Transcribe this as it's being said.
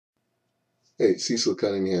Hey, Cecil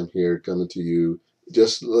Cunningham here, coming to you,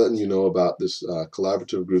 just letting you know about this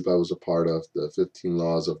collaborative group I was a part of, the 15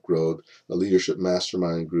 Laws of Growth, a leadership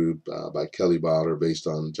mastermind group by Baader, based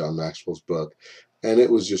on John Maxwell's book. And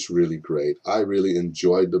it was just really great. I really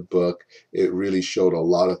enjoyed the book. It really showed a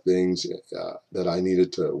lot of things that I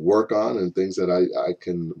needed to work on, and things that I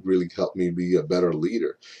can really help me be a better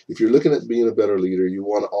leader. If you're looking at being a better leader, you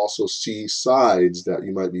want to also see sides that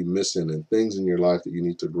you might be missing and things in your life that you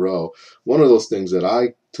need to grow. One of those things that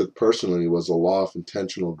I took personally was the law of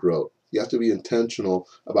intentional growth. You have to be intentional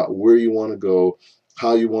about where you want to go,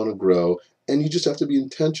 how you want to grow, and you just have to be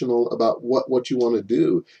intentional about what you want to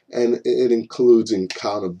do. And it includes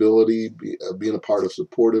accountability, being a part of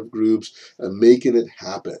supportive groups, and making it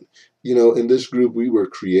happen. You know, in this group, we were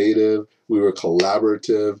creative, we were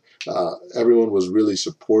collaborative, everyone was really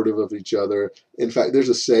supportive of each other. In fact, there's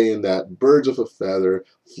a saying that birds of a feather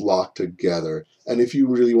flock together. And if you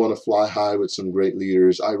really want to fly high with some great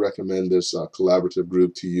leaders, I recommend this collaborative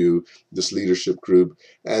group to you, this leadership group.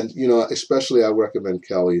 And, you know, especially I recommend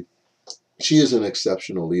Kelly. She is an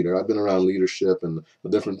exceptional leader. I've been around leadership and the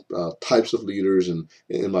different types of leaders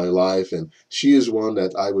in my life, and she is one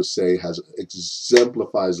that I would say has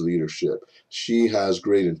exemplifies leadership. She has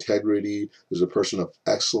great integrity, is a person of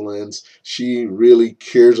excellence. She really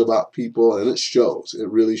cares about people, and it shows. It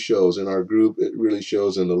really shows in our group. It really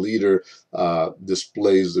shows, and the leader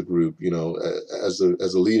displays the group. You know, as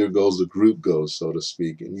the leader goes, the group goes, so to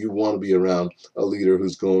speak. And you want to be around a leader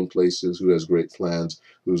who's going places, who has great plans,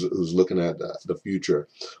 who's looking at the future.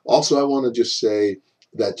 Also, I want to just say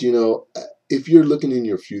that, you know, if you're looking in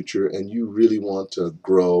your future and you really want to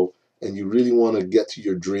grow and you really want to get to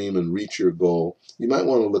your dream and reach your goal, you might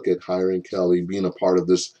want to look at hiring Kelly, being a part of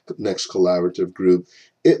this next collaborative group.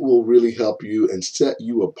 It will really help you and set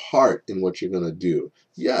you apart in what you're going to do.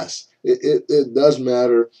 Yes, it does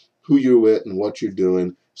matter who you're with and what you're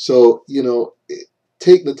doing. So, you know,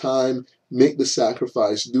 take the time, make the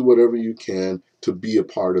sacrifice, do whatever you can to be a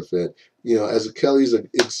part of it. You know, as Kelly's an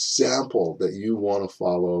example that you want to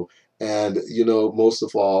follow. And, you know, most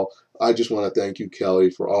of all, I just want to thank you, Kelly,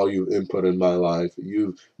 for all you've input in my life.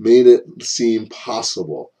 You've made it seem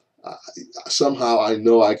possible. Uh, Somehow I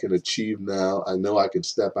know I can achieve now. I know I can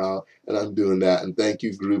step out, and I'm doing that. And thank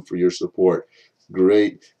you, group, for your support.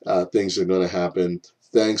 Great things are going to happen.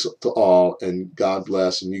 Thanks to all, and God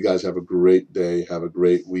bless. And you guys have a great day. Have a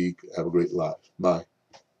great week. Have a great life. Bye.